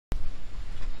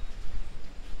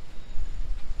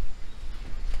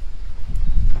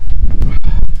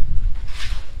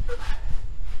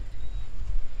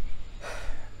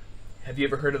you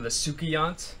ever heard of the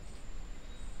Soucouyant?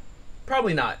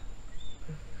 Probably not.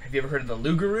 Have you ever heard of the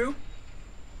Lougarou?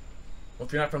 Well,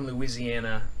 if you're not from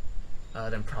Louisiana,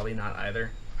 then probably not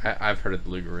either. I've heard of the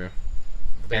Lougarou.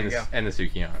 There you go. And the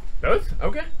Soucouyant. Both?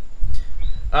 Okay.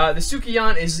 The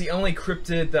Soucouyant is the only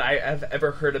cryptid that I have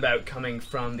ever heard about coming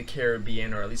from the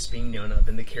Caribbean, or at least being known of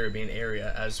in the Caribbean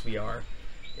area, as we are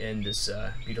in this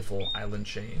beautiful island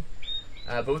chain.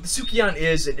 But what the Soucouyant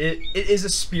is, it is a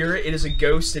spirit, it is a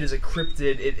ghost, it is a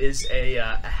cryptid, it is a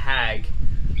hag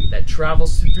that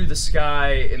travels through the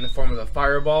sky in the form of a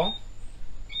fireball,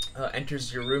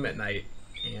 enters your room at night,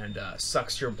 and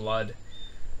sucks your blood,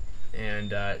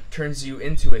 and turns you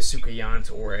into a Soucouyant,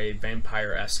 or a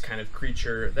vampire-esque kind of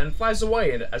creature, then flies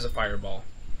away as a fireball.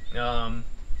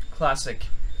 Classic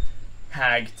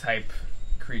hag-type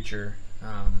creature.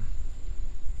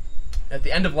 At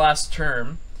the end of last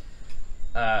term,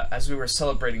 as we were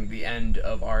celebrating the end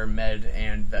of our med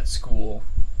and vet school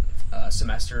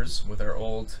semesters with our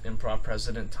old improv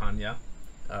president, Tanya,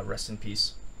 rest in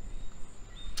peace.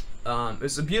 It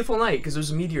was a beautiful night because there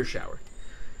was a meteor shower.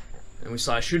 And we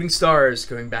saw shooting stars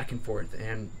going back and forth.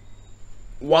 And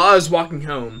while I was walking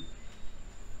home,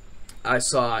 I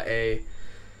saw a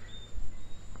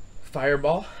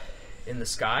fireball in the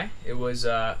sky. It was,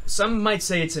 some might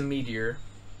say it's a meteor.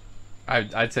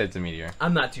 I'd say it's a meteor.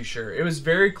 I'm not too sure. It was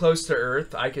very close to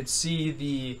Earth. I could see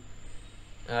the,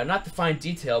 not the fine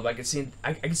detail, but I could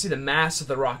see the mass of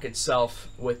the rock itself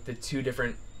with the two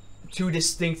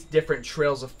distinct different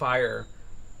trails of fire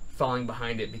falling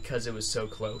behind it because it was so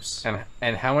close.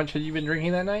 And how much had you been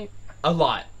drinking that night? A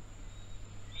lot.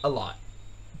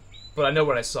 But I know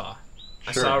what I saw. Sure.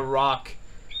 I saw a rock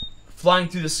flying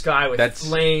through the sky with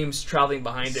flames traveling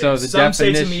behind it. So some say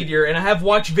it's a meteor, and I have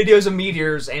watched videos of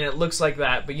meteors, and it looks like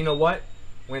that. But you know what?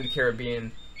 We're in the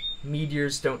Caribbean.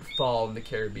 Meteors don't fall in the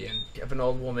Caribbean. You have an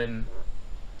old woman,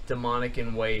 demonic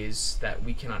in ways that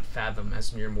we cannot fathom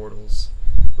as mere mortals,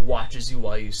 who watches you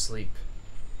while you sleep.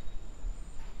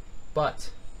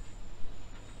 But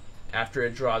after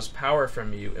it draws power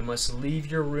from you, it must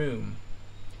leave your room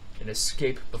and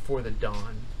escape before the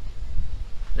dawn.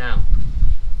 Now,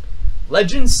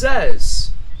 legend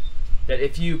says that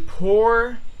if you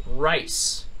pour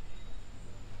rice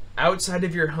outside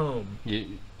of your home,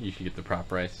 you should get the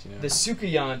prop rice. You know? The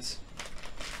Soucouyant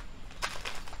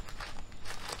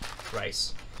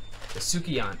rice, the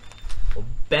Soucouyant will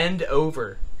bend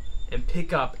over and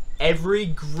pick up every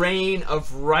grain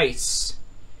of rice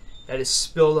that is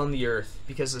spilled on the earth,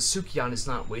 because the Soucouyant is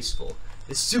not wasteful.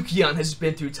 The Soucouyant has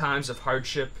been through times of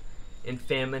hardship and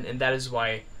famine, and that is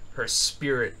why her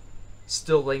spirit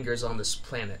still lingers on this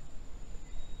planet,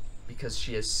 because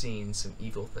she has seen some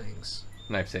evil things.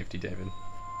 Knife safety, David.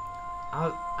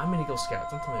 I'm an Eagle Scout.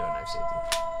 Don't tell me about knife safety.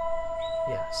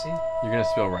 Yeah, see? You're gonna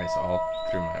spill rice all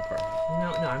through my apartment.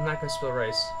 No, I'm not gonna spill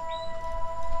rice.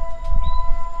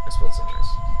 I spilled some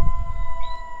rice.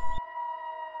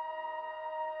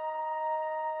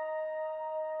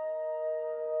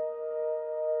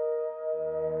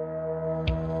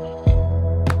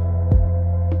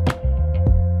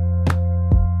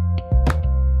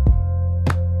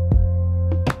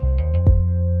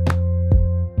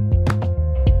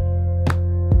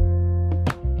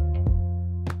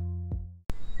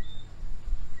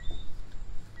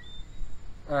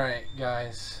 Alright,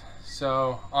 guys.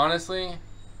 So, honestly,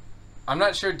 I'm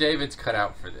not sure David's cut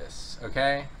out for this,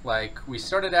 okay? Like, we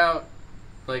started out,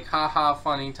 like, haha,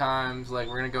 funny times, like,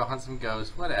 we're gonna go hunt some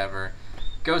ghosts, whatever.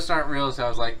 Ghosts aren't real, so I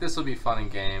was like, this will be fun in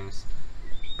games.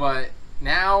 But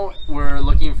now we're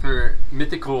looking for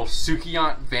mythical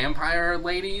Soucouyant vampire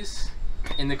ladies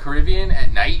in the Caribbean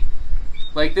at night.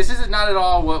 Like, this is not at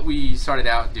all what we started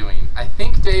out doing. I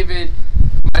think David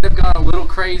might have gone a little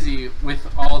crazy with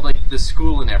all, like, the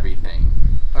school and everything.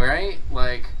 Alright?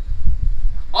 Like,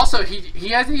 also, he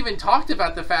hasn't even talked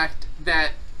about the fact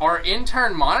that our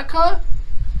intern, Monica,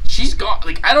 she's gone.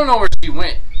 Like, I don't know where she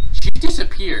went. She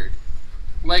disappeared.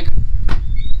 Like,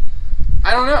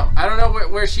 I don't know. I don't know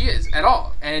where she is at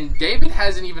all. And David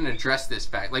hasn't even addressed this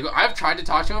fact. Like, I've tried to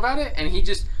talk to him about it, and he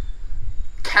just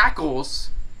cackles.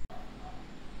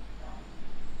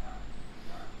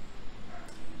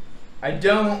 I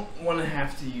don't want to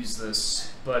have to use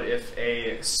this, but if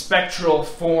a spectral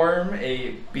form,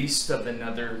 a beast of the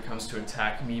nether, comes to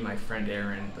attack me, my friend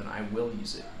Aaron, then I will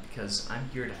use it, because I'm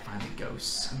here to find the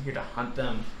ghosts. I'm here to hunt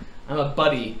them. I'm a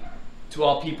buddy to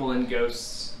all people and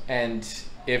ghosts. And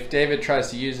if David tries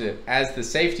to use it as the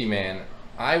safety man,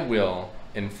 I will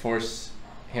enforce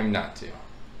him not to.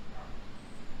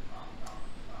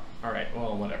 Alright,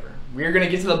 well, whatever. We're going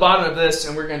to get to the bottom of this,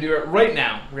 and we're going to do it right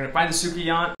now. We're going to find the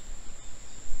Soucouyant.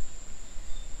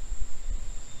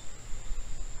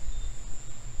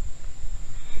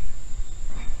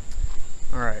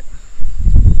 Alright.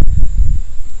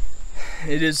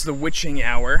 It is the witching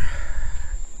hour.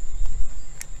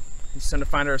 It's time to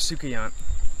find our Soucouyant.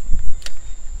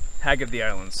 Hag of the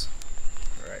Islands.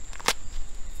 Alright.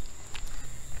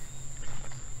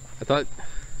 I thought...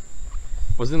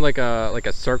 Wasn't like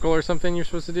a circle or something you're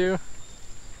supposed to do?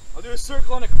 I'll do a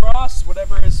circle and a cross,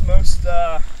 whatever is most,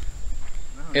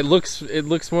 It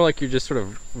looks more like you're just sort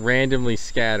of randomly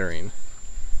scattering.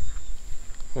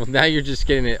 Well, now you're just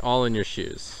getting it all in your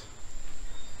shoes.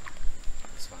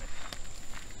 It's fine.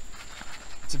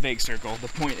 It's a vague circle. The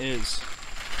point is,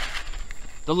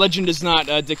 the legend does not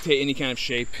dictate any kind of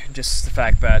shape, just the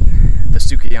fact that the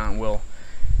Soucouyant will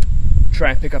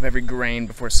try and pick up every grain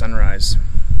before sunrise.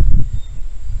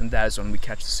 And that is when we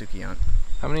catch the Soucouyant.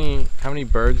 How many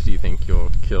birds do you think you'll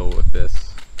kill with this?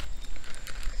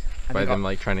 By them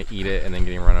like trying to eat it and then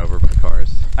getting run over by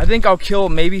cars. I think I'll kill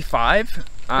maybe 5.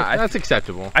 That's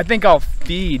acceptable. I think I'll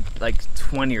feed like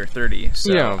 20 or 30. So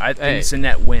you know, I think it's a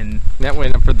net win. Net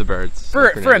win for the birds. For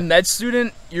a med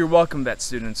student, you're welcome, vet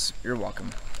students. You're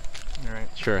welcome. All right.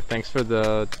 Sure. Thanks for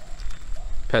the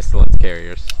pestilence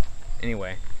carriers.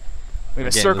 Anyway, we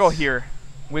have a circle here.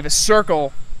 We have a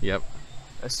circle. Yep.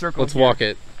 A circle. Let's here. walk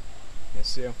it.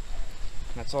 Yes, yeah.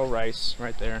 That's all rice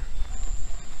right there.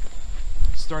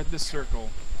 Start this circle.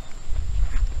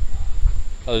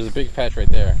 Oh, there's a big patch right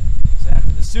there.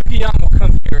 Exactly. The Soucouyant will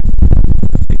come here,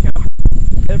 pick up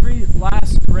every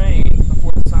last grain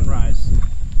before the sunrise,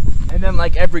 and then,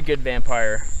 like every good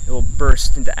vampire, it will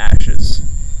burst into ashes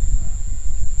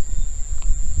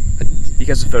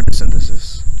because of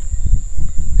photosynthesis.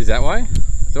 Is that why?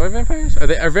 Is that why vampires?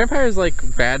 Are vampires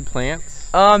like bad plants?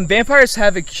 Vampires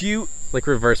have acute, like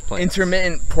reverse plants.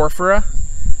 Intermittent porphyra,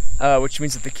 which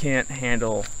means that they can't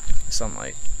handle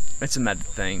sunlight. It's a med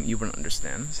thing, you wouldn't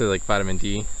understand. So like vitamin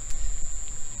D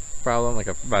problem, like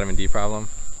a vitamin D problem?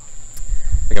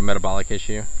 Like a metabolic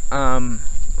issue?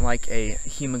 Like a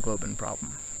hemoglobin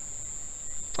problem.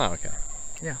 Oh, okay.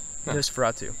 Yeah, Huh.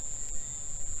 Nosferatu.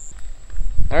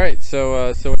 Alright, so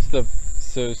what's the...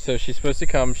 So she's supposed to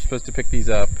come, she's supposed to pick these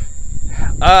up.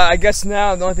 I guess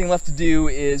now the only thing left to do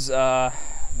is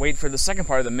wait for the second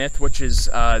part of the myth, which is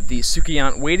the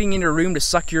Soucouyant waiting in your room to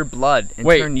suck your blood and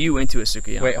turn you into a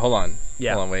Soucouyant. Wait, hold on.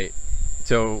 Yeah. Hold on, wait.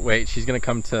 So, wait, she's gonna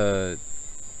come to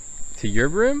your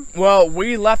room? Well,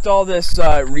 we left all this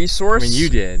resource. I mean, you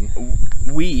did.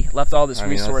 We left all this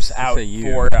resource out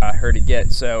for her to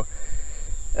get, so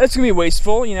that's gonna be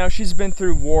wasteful. You know, she's been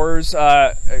through wars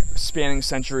spanning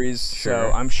centuries,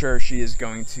 so I'm sure she is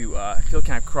going to feel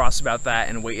kind of cross about that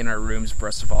and wait in our rooms for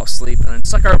us to fall asleep and then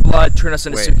suck our blood, turn us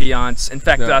into Soucouyants,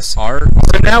 infect us. So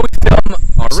now we film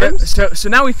our rooms. So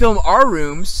now we film our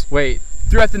rooms. Wait.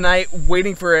 Throughout the night,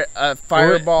 waiting for a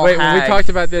fireball. Wait, when we talked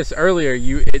about this earlier,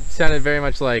 it sounded very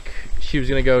much like she was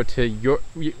gonna go to your.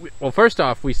 Well, first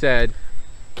off, we said,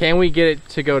 "Can we get it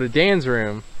to go to Dan's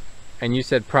room?" And you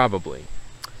said probably.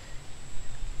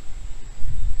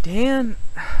 Dan.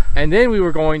 And then we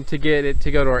were going to get it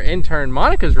to go to our intern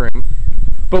Monica's room,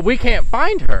 but we can't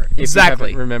find her. If you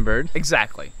haven't remembered.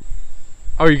 Exactly.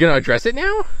 Oh, are you gonna address it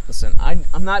now? Listen, I'm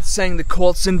not saying the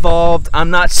cult's involved.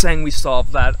 I'm not saying we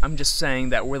solved that. I'm just saying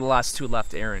that we're the last two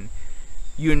left, Aaron.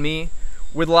 You and me,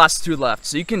 we're the last two left.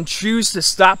 So you can choose to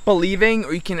stop believing,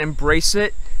 or you can embrace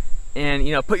it, and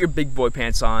put your big boy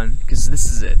pants on, because this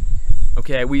is it.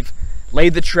 Okay, we've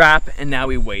laid the trap, and now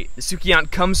we wait. The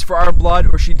Soucouyant comes for our blood,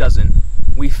 or she doesn't.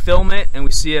 We film it, and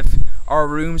we see if our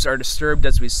rooms are disturbed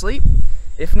as we sleep.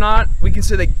 If not, we can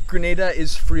say that Grenada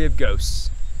is free of ghosts.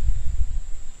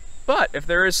 But if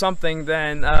there is something,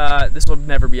 then this will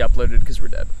never be uploaded because we're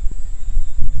dead.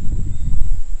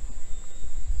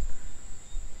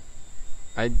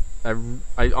 I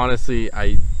honestly,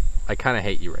 I kind of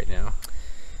hate you right now.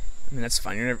 I mean, that's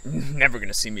fine. You're never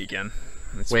gonna see me again.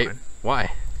 That's Wait, fine.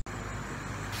 why?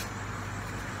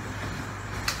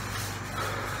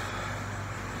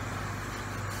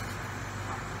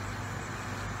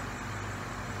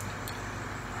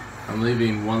 I'm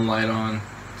leaving one light on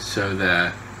so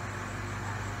that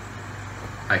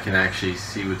I can actually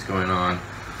see what's going on,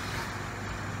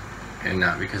 and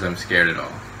not because I'm scared at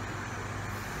all.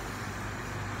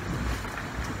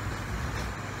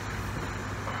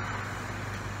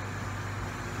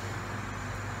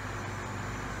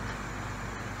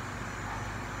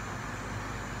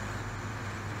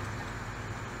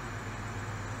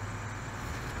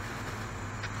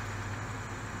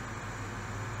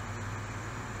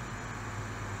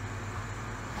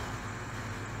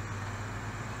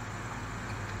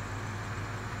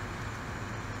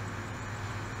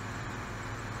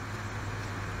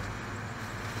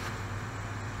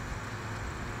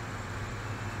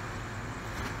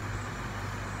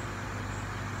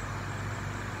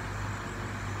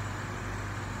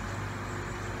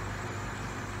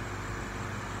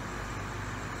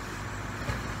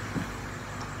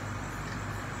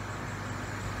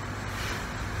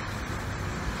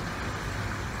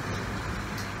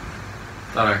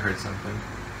 Thought I heard something.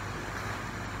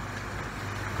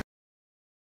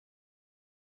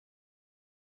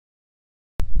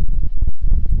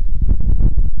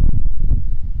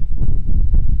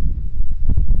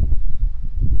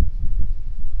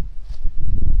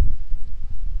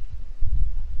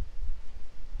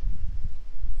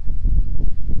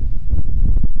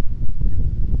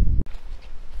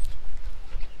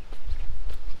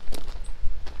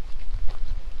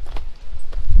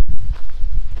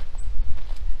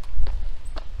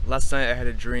 Last night I had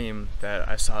a dream that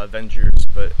I saw Avengers,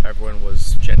 but everyone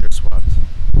was gender swapped.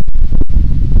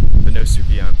 But no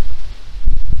Soucouyant.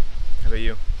 How about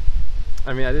you?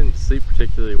 I mean, I didn't sleep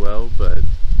particularly well, but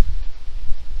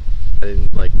I didn't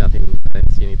I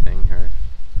didn't see anything or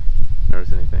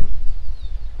notice anything.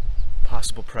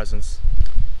 Possible presence.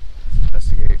 Let's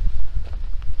investigate.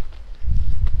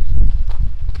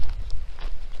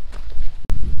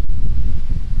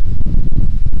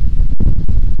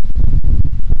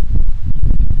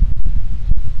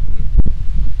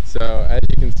 So, as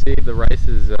you can see, the rice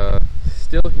is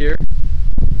still here.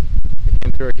 I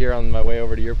came through here on my way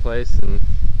over to your place, and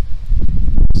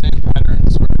Same pattern,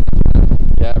 sort of.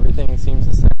 yeah, everything seems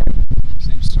the same.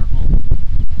 Same circle.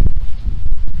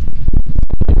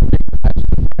 I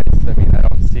mean,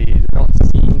 they don't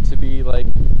seem to be like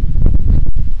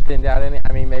thinned out any.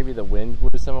 I mean, maybe the wind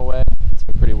blew some away. It's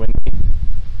been pretty windy,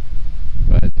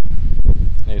 but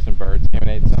maybe some birds came and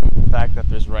ate some. The fact that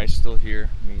there's rice still here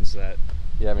means that.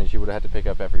 Yeah, I mean, she would have had to pick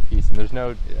up every piece, and there's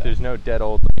no dead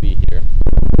old lady here.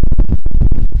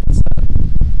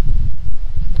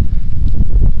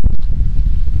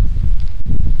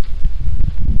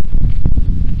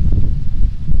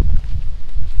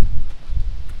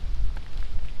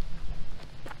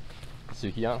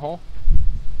 Soucouyant hole?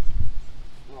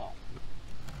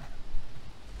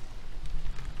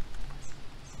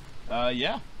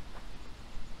 Yeah.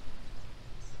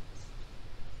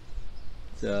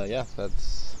 Yeah,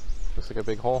 that's looks like a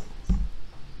big hole.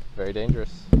 Very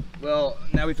dangerous. Well,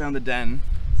 now we found the den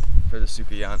for the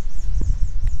Soucouyant.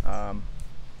 I don't know.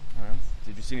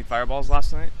 Did you see any fireballs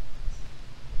last night?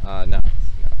 No.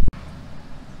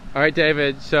 All right,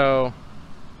 David. So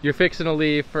you're fixing to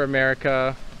leave for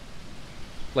America.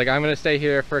 Like, I'm gonna stay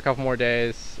here for a couple more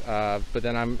days, but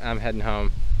then I'm heading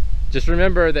home. Just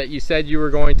remember that you said you were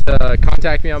going to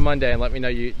contact me on Monday and let me know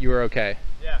you were okay.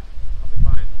 Yeah, I'll be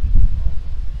fine.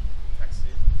 I'll text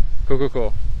you.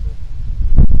 Cool.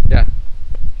 Yeah.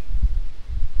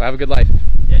 Well, have a good life.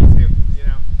 Yeah, you too. You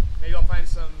know, maybe I'll find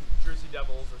some Jersey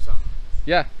Devils or something.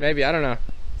 Yeah, maybe. I don't know.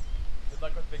 Good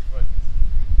luck with Bigfoot.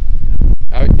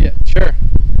 Oh, yeah, sure.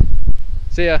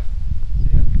 See ya. See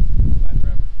ya. Bye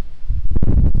forever.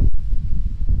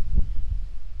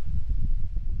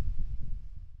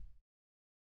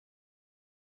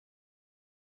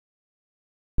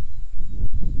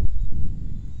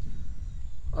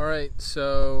 All right,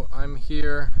 so I'm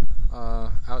here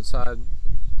outside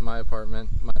my apartment,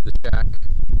 the shack.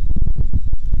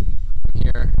 I'm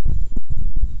here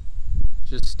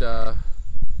just on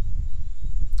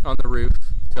the roof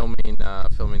filming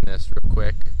this real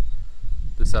quick,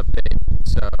 this update.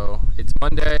 So it's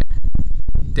Monday.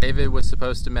 David was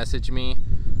supposed to message me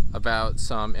about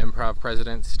some Improv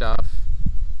president stuff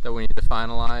that we need to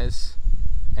finalize,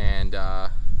 and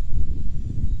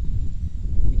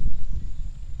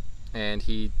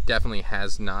he definitely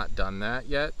has not done that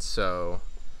yet. So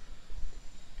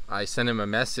I sent him a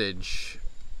message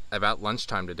about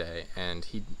lunchtime today, and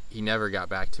he never got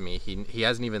back to me. He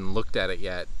hasn't even looked at it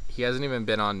yet. He hasn't even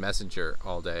been on Messenger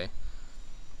all day.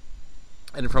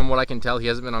 And from what I can tell, he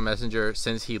hasn't been on Messenger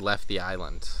since he left the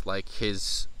island. Like,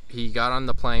 he got on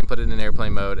the plane, put it in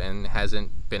airplane mode, and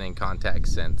hasn't been in contact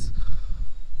since.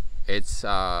 It's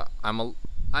I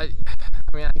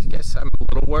guess I'm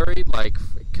a little worried, like,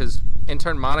 because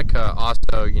intern Monica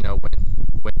also,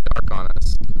 went dark on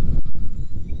us,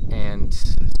 and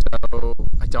so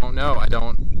I don't know. I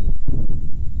don't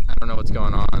know what's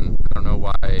going on. I don't know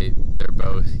why they're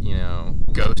both,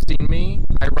 ghosting me.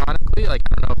 Ironically, like,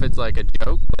 I don't know if it's like a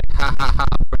joke, like, ha ha ha,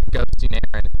 we're ghosting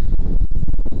Aaron.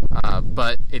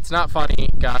 But it's not funny,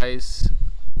 guys.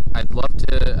 I'd love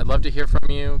to hear from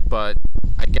you, but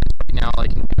I guess right now all I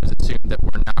can do is assume that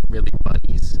we're not really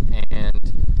buddies,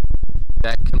 and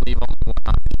that can leave only one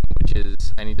option, which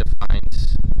is I need to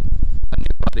find a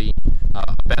new buddy,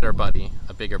 a better buddy,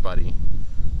 a bigger buddy.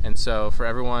 And so for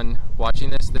everyone watching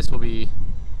this will be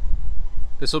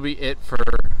it for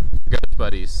Ghost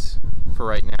Buddies for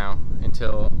right now,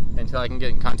 until I can get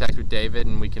in contact with David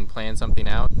and we can plan something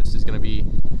out. This is gonna be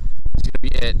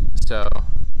it. So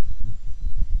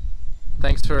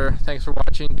thanks for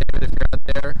watching, David. If you're out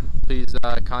there, please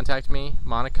contact me,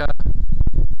 Monica.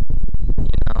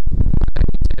 You know, contact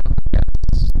me too.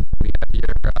 Yes, we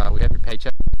have your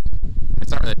paycheck.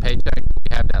 It's not really a paycheck.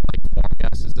 We have that like form you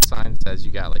asked us to sign that says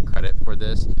you got like credit for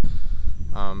this.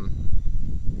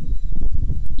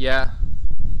 Yeah.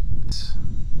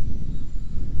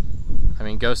 I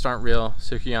mean, ghosts aren't real.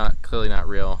 Soucouyant, clearly not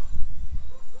real.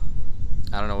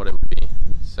 I don't know what it would be.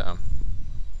 So, all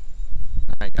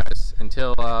right, guys.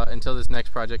 Until this next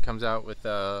project comes out with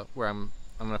where I'm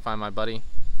gonna find my buddy.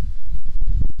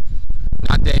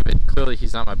 Not David. Clearly,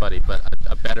 he's not my buddy, but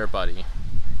a better buddy.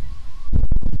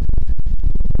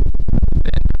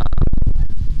 Then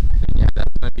yeah, that's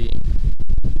gonna be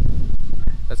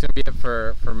it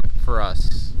for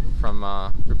us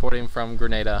from reporting from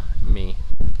Grenada. Me.